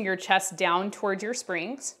 pressing your chest down towards your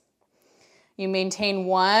springs. You maintain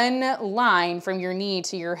one line from your knee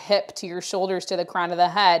to your hip, to your shoulders, to the crown of the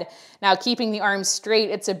head. Now keeping the arms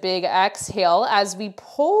straight, it's a big exhale as we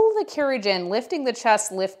pull the carriage in, lifting the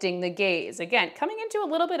chest, lifting the gaze. Again, coming into a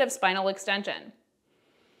little bit of spinal extension.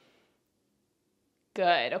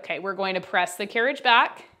 Good, okay, we're going to press the carriage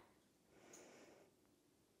back.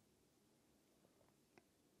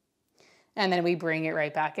 And then we bring it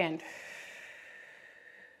right back in.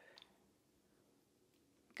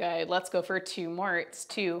 Good, let's go for 2 more. It's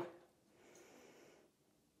 2.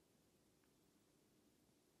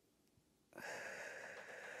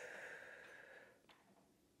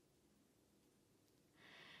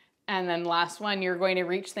 And then last one, you're going to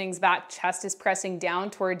reach things back. Chest is pressing down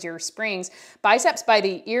towards your springs. Biceps by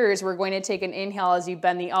the ears. We're going to take an inhale as you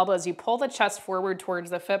bend the elbows. You pull the chest forward towards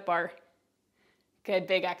the foot bar. Good,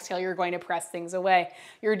 big exhale. You're going to press things away.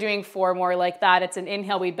 You're doing 4 more like that. It's an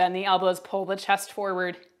inhale. We bend the elbows, pull the chest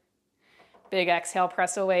forward. Big exhale,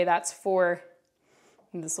 press away. That's 4.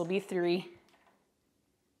 And this will be 3.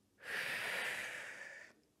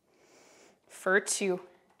 For 2.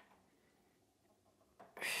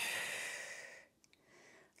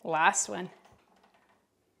 Last one.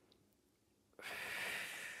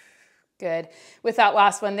 Good. With that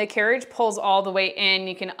last one, the carriage pulls all the way in.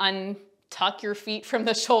 You can untuck your feet from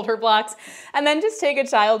the shoulder blocks and then just take a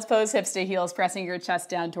child's pose, hips to heels, pressing your chest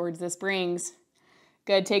down towards the springs.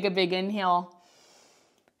 Good, take a big inhale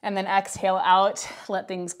and then exhale out, let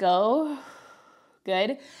things go.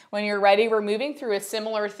 Good. When you're ready, we're moving through a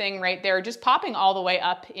similar thing right there, just popping all the way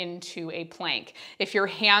up into a plank. If your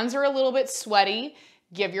hands are a little bit sweaty,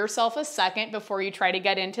 give yourself a second before you try to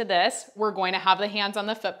get into this. We're going to have the hands on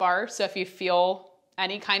the foot bar, so if you feel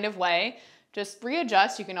any kind of way, just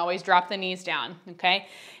readjust. You can always drop the knees down, okay?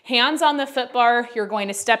 Hands on the foot bar, you're going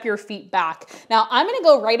to step your feet back. Now, I'm gonna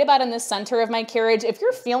go right about in the center of my carriage. If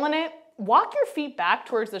you're feeling it, walk your feet back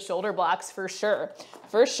towards the shoulder blocks for sure,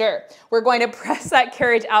 for sure. We're going to press that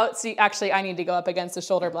carriage out. So actually, I need to go up against the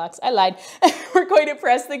shoulder blocks. I lied. We're going to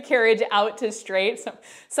press the carriage out to straight. So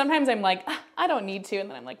sometimes I'm like, I don't need to.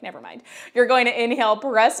 And then I'm like, never mind. You're going to inhale,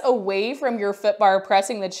 press away from your foot bar,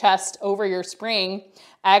 pressing the chest over your spring.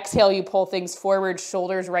 Exhale, you pull things forward,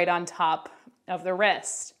 shoulders right on top of the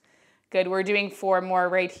wrist. Good, we're doing 4 more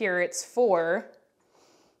right here. It's 4.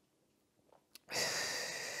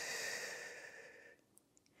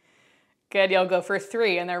 Good, you'll go for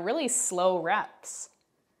 3, and they're really slow reps.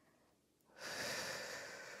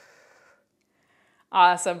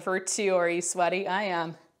 Awesome, for 2, are you sweaty? I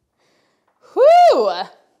am. Whoo!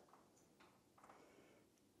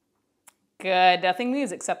 Good, nothing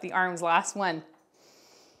moves except the arms, last one.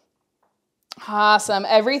 Awesome,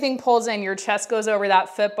 everything pulls in, your chest goes over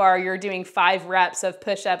that foot bar. You're doing 5 reps of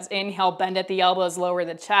push-ups. Inhale, bend at the elbows, lower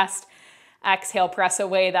the chest. Exhale, press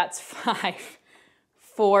away, that's 5,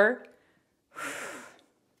 4,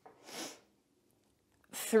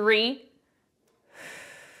 3,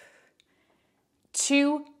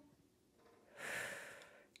 2,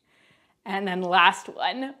 And then last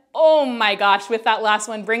one. Oh my gosh, with that last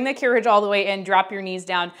one, bring the carriage all the way in, drop your knees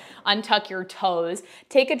down, untuck your toes,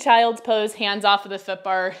 take a child's pose, hands off of the foot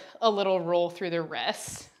bar, a little roll through the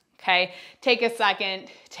wrists, okay? Take a second,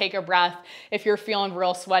 take a breath. If you're feeling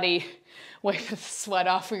real sweaty, wipe the sweat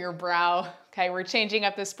off of your brow. Okay, we're changing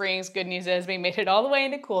up the springs. Good news is we made it all the way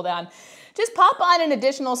into cool down. Just pop on an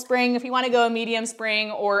additional spring. If you want to go a medium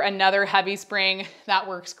spring or another heavy spring, that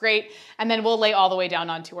works great. And then we'll lay all the way down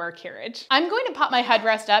onto our carriage. I'm going to pop my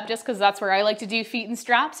headrest up just because that's where I like to do feet and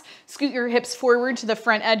straps. Scoot your hips forward to the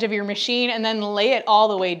front edge of your machine and then lay it all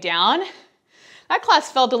the way down. That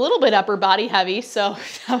class felt a little bit upper body heavy, so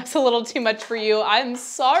that was a little too much for you. I'm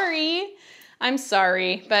sorry,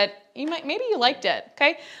 but maybe you liked it,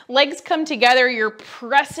 okay? Legs come together, you're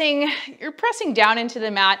pressing down into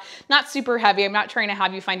the mat, not super heavy. I'm not trying to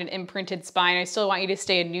have you find an imprinted spine. I still want you to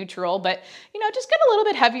stay in neutral, but just get a little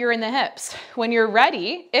bit heavier in the hips. When you're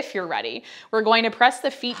ready, if you're ready, we're going to press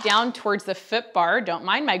the feet down towards the foot bar. Don't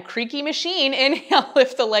mind my creaky machine. Inhale,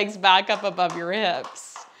 lift the legs back up above your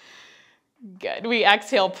hips. Good. We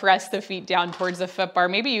exhale, press the feet down towards the foot bar.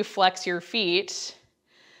 Maybe you flex your feet.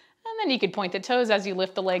 And then you could point the toes as you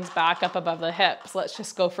lift the legs back up above the hips. Let's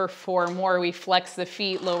just go for 4 more. We flex the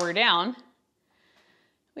feet lower down.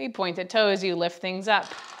 We point the toes, you lift things up.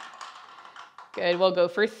 Good, we'll go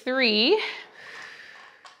for 3.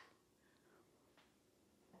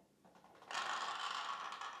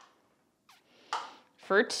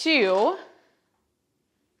 For 2.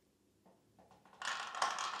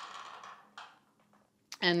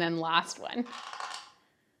 And then last one.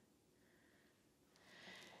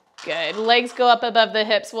 Good, legs go up above the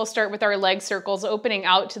hips. We'll start with our leg circles, opening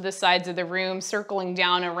out to the sides of the room, circling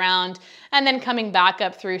down around, and then coming back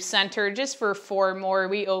up through center. Just for 4 more,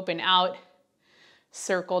 we open out,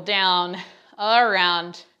 circle down,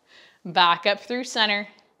 around, back up through center.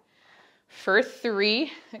 For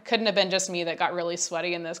 3, it couldn't have been just me that got really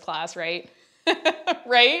sweaty in this class, right?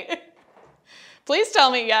 Right? Please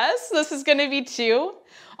tell me yes, this is gonna be 2.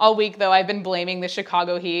 All week though, I've been blaming the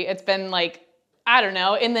Chicago heat. It's been like, I don't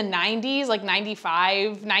know, in the 90s, like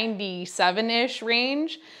 95, 97-ish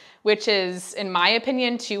range, which is, in my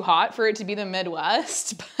opinion, too hot for it to be the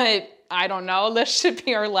Midwest, but I don't know, this should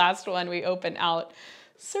be our last one. We open out,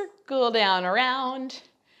 circle down around,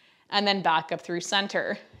 and then back up through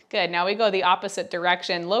center. Good, now we go the opposite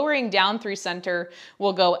direction. Lowering down through center,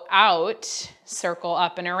 we'll go out, circle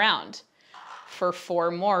up and around. For 4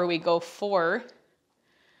 more, we go 4.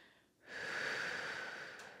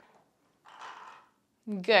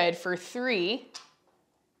 Good, for 3.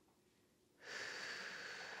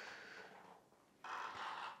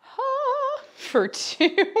 For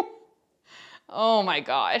 2. Oh my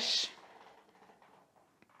gosh.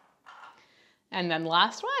 And then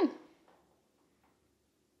last one.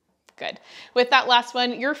 Good. With that last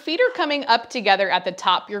one, your feet are coming up together at the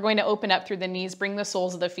top. You're going to open up through the knees, bring the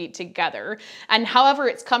soles of the feet together. And however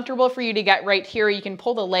it's comfortable for you to get right here, you can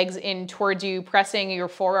pull the legs in towards you, pressing your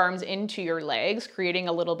forearms into your legs, creating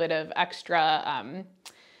a little bit of extra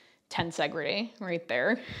tensegrity right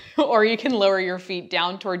there. Or you can lower your feet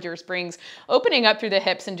down towards your springs, opening up through the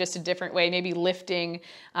hips in just a different way, maybe lifting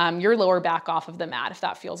your lower back off of the mat if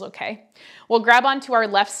that feels okay. We'll grab onto our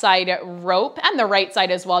left side rope and the right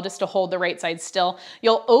side as well, just to hold the right side still.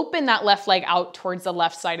 You'll open that left leg out towards the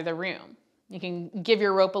left side of the room. You can give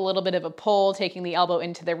your rope a little bit of a pull, taking the elbow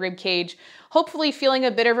into the rib cage, hopefully feeling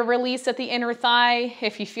a bit of a release at the inner thigh.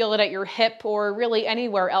 If you feel it at your hip or really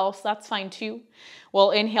anywhere else, that's fine too.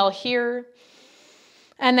 We'll inhale here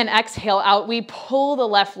and then exhale out. We pull the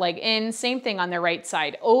left leg in, same thing on the right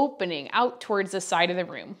side, opening out towards the side of the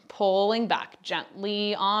room, pulling back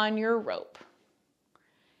gently on your rope.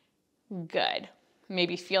 Good.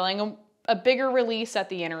 Maybe feeling a bigger release at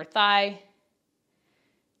the inner thigh.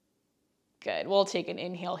 Good, we'll take an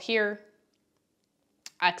inhale here.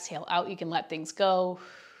 Exhale out, you can let things go.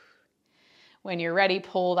 When you're ready,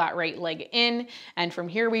 pull that right leg in. And from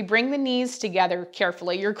here, we bring the knees together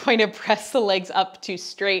carefully. You're going to press the legs up to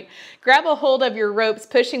straight. Grab a hold of your ropes,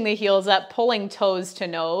 pushing the heels up, pulling toes to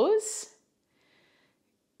nose.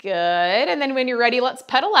 Good, and then when you're ready, let's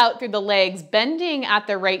pedal out through the legs, bending at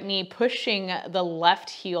the right knee, pushing the left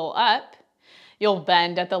heel up. You'll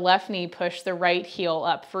bend at the left knee, push the right heel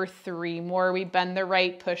up. For 3 more, we bend the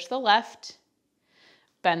right, push the left.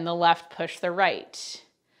 Bend the left, push the right.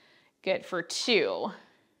 Good, for 2.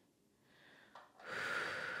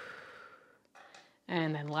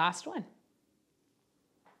 And then last one.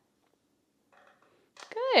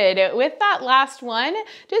 Good, with that last one,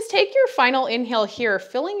 just take your final inhale here,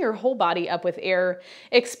 filling your whole body up with air,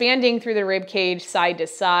 expanding through the rib cage side to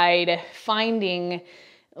side, finding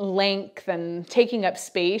length and taking up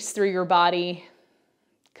space through your body.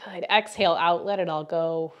 Good. Exhale out, let it all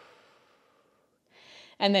go.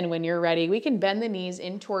 And then when you're ready, we can bend the knees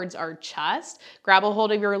in towards our chest. Grab a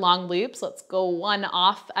hold of your long loops. Let's go one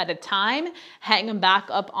off at a time. Hang them back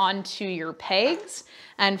up onto your pegs.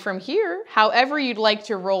 And from here, however you'd like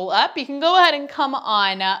to roll up, you can go ahead and come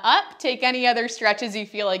on up. Take any other stretches you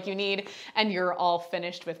feel like you need, and you're all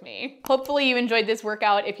finished with me. Hopefully you enjoyed this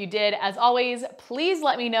workout. If you did, as always, please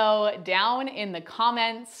let me know down in the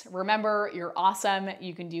comments. Remember, you're awesome.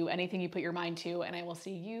 You can do anything you put your mind to, and I will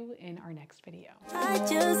see you in our next video. I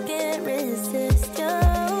just can't resist.